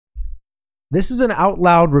This is an out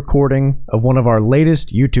loud recording of one of our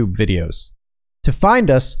latest YouTube videos. To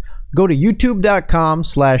find us, go to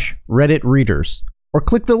youtube.com/redditreaders or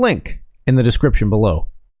click the link in the description below.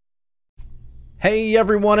 Hey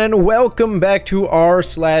everyone, and welcome back to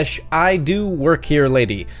r/I do work here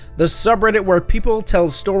lady, the subreddit where people tell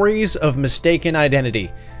stories of mistaken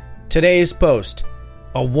identity. Today's post: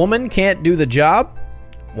 a woman can't do the job?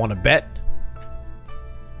 Wanna bet?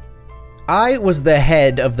 I was the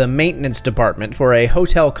head of the maintenance department for a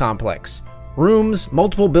hotel complex. Rooms,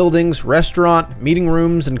 multiple buildings, restaurant, meeting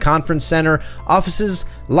rooms and conference center, offices,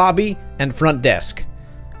 lobby, and front desk.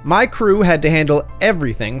 My crew had to handle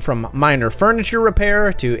everything from minor furniture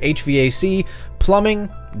repair to HVAC, plumbing,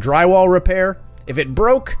 drywall repair. If it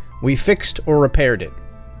broke, we fixed or repaired it.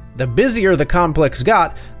 The busier the complex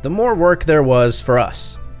got, the more work there was for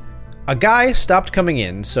us. A guy stopped coming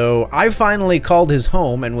in, so I finally called his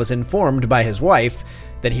home and was informed by his wife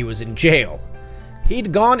that he was in jail.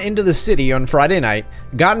 He'd gone into the city on Friday night,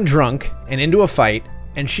 gotten drunk and into a fight,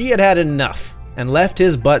 and she had had enough and left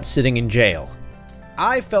his butt sitting in jail.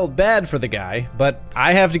 I felt bad for the guy, but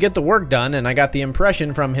I have to get the work done, and I got the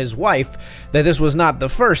impression from his wife that this was not the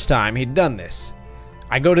first time he'd done this.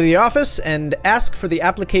 I go to the office and ask for the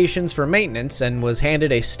applications for maintenance and was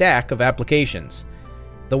handed a stack of applications.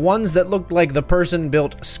 The ones that looked like the person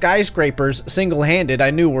built skyscrapers single-handed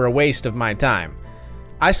I knew were a waste of my time.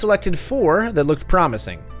 I selected 4 that looked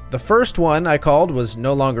promising. The first one I called was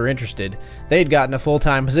no longer interested. They'd gotten a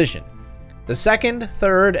full-time position. The second,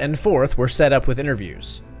 third, and fourth were set up with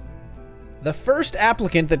interviews. The first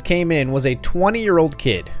applicant that came in was a 20-year-old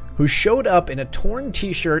kid who showed up in a torn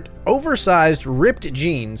t-shirt, oversized, ripped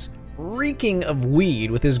jeans, reeking of weed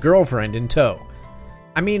with his girlfriend in tow.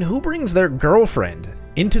 I mean, who brings their girlfriend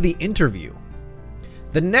into the interview?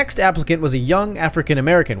 The next applicant was a young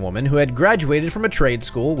African-American woman who had graduated from a trade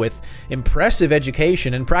school with impressive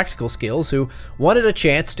education and practical skills who wanted a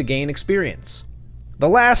chance to gain experience. The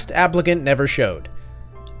last applicant never showed.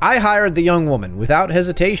 I hired the young woman without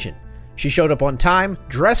hesitation. She showed up on time,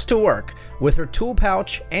 dressed to work, with her tool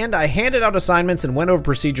pouch, and I handed out assignments and went over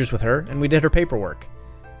procedures with her, and we did her paperwork.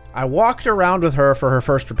 I walked around with her for her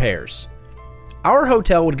first repairs. Our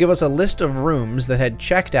hotel would give us a list of rooms that had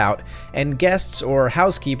checked out and guests or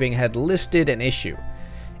housekeeping had listed an issue.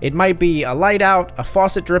 It might be a light out, a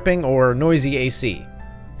faucet dripping, or noisy AC.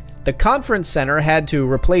 The conference center had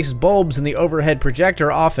to replace bulbs in the overhead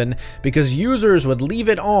projector often because users would leave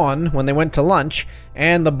it on when they went to lunch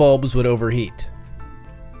and the bulbs would overheat.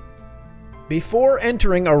 Before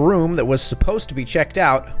entering a room that was supposed to be checked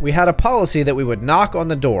out, we had a policy that we would knock on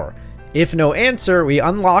the door. If no answer, we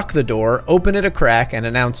unlock the door, open it a crack, and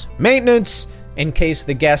announce "maintenance" in case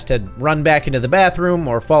the guest had run back into the bathroom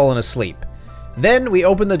or fallen asleep. Then we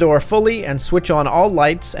open the door fully and switch on all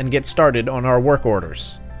lights and get started on our work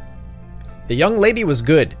orders. The young lady was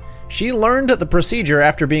good. She learned the procedure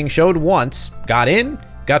after being showed once, got in,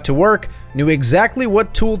 got to work, knew exactly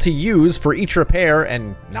what tool to use for each repair,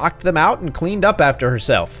 and knocked them out and cleaned up after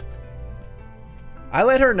herself. I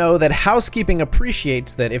let her know that housekeeping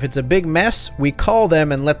appreciates that if it's a big mess, we call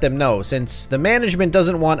them and let them know, since the management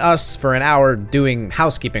doesn't want us for an hour doing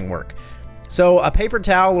housekeeping work. So a paper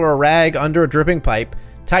towel or a rag under a dripping pipe,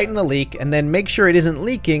 tighten the leak, and then make sure it isn't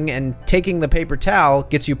leaking, and taking the paper towel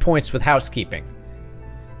gets you points with housekeeping.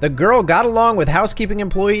 The girl got along with housekeeping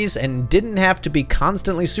employees and didn't have to be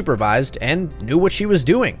constantly supervised and knew what she was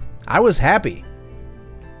doing. I was happy.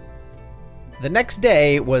 The next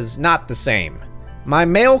day was not the same. My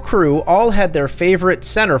male crew all had their favorite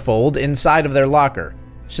centerfold inside of their locker.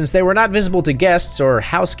 Since they were not visible to guests or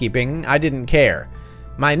housekeeping, I didn't care.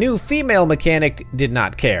 My new female mechanic did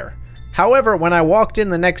not care. However, when I walked in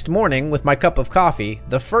the next morning with my cup of coffee,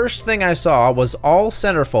 the first thing I saw was all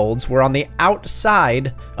centerfolds were on the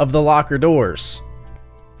outside of the locker doors.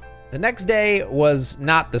 The next day was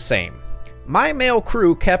not the same. My male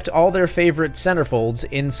crew kept all their favorite centerfolds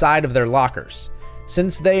inside of their lockers.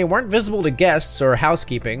 Since they weren't visible to guests or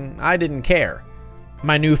housekeeping, I didn't care.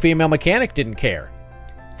 My new female mechanic didn't care.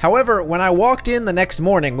 However, when I walked in the next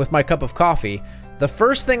morning with my cup of coffee, the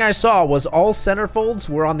first thing I saw was all centerfolds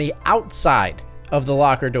were on the outside of the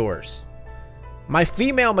locker doors. My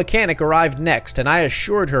female mechanic arrived next, and I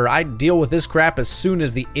assured her I'd deal with this crap as soon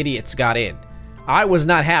as the idiots got in. I was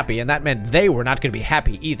not happy, and that meant they were not going to be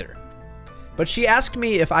happy either. But she asked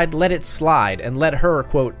me if I'd let it slide and let her,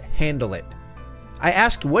 quote, handle it. I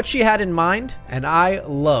asked what she had in mind, and I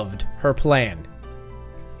loved her plan.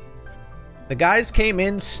 The guys came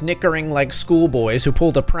in snickering like schoolboys who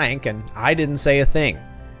pulled a prank, and I didn't say a thing.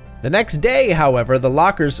 The next day, however, the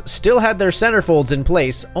lockers still had their centerfolds in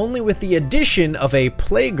place, only with the addition of a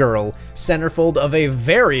playgirl centerfold of a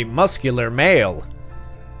very muscular male.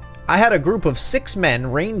 I had a group of 6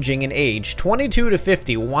 men ranging in age 22 to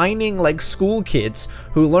 50 whining like school kids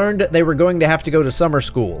who learned they were going to have to go to summer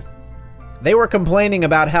school. They were complaining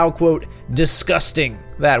about how, quote, disgusting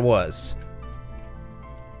that was.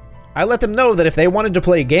 I let them know that if they wanted to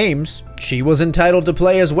play games, she was entitled to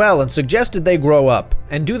play as well, and suggested they grow up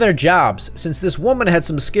and do their jobs, since this woman had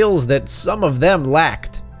some skills that some of them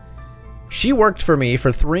lacked. She worked for me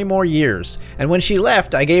for 3 more years, and when she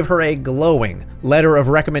left, I gave her a glowing letter of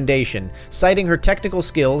recommendation, citing her technical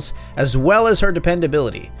skills as well as her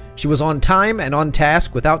dependability. She was on time and on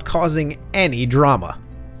task without causing any drama.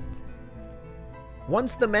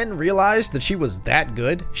 Once the men realized that she was that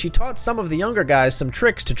good, she taught some of the younger guys some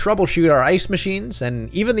tricks to troubleshoot our ice machines, and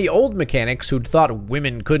even the old mechanics who'd thought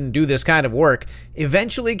women couldn't do this kind of work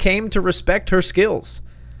eventually came to respect her skills.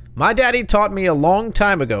 My daddy taught me a long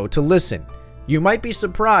time ago to listen. You might be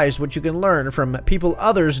surprised what you can learn from people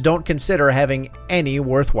others don't consider having any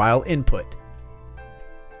worthwhile input.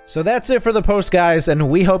 So that's it for the post, guys, and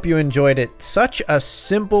we hope you enjoyed it. Such a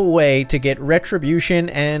simple way to get retribution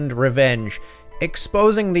and revenge,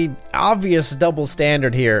 exposing the obvious double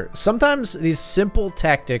standard here. Sometimes these simple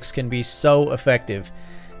tactics can be so effective.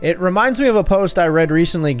 It reminds me of a post I read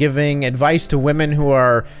recently giving advice to women who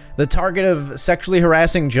are the target of sexually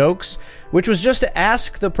harassing jokes, which was just to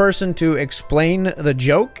ask the person to explain the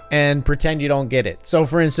joke and pretend you don't get it. So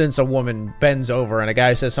for instance, a woman bends over and a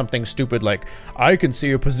guy says something stupid like, "I can see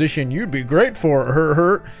a position you'd be great for,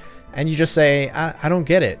 her," and you just say, I don't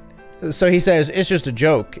get it. So he says, "It's just a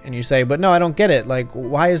joke." And you say, "But no, I don't get it. Like,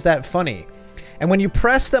 why is that funny?" And when you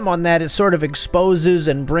press them on that, it sort of exposes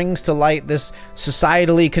and brings to light this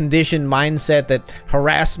societally conditioned mindset that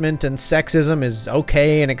harassment and sexism is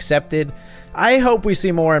okay and accepted. I hope we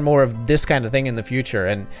see more and more of this kind of thing in the future.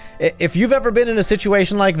 And if you've ever been in a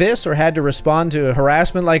situation like this or had to respond to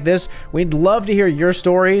harassment like this, we'd love to hear your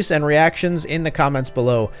stories and reactions in the comments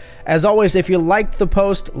below. As always, if you liked the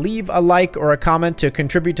post, leave a like or a comment to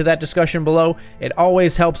contribute to that discussion below. It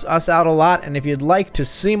always helps us out a lot. And if you'd like to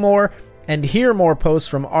see more and hear more posts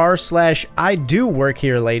from r/I do work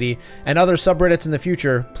here lady and other subreddits in the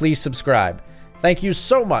future, please subscribe. Thank you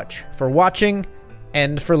so much for watching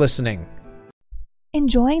and for listening.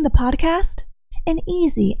 Enjoying the podcast? An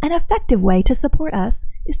easy and effective way to support us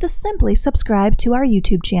is to simply subscribe to our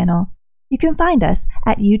YouTube channel. You can find us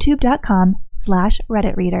at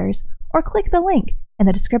youtube.com/redditreaders or click the link in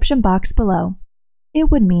the description box below. It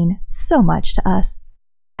would mean so much to us.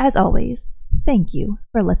 As always, thank you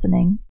for listening.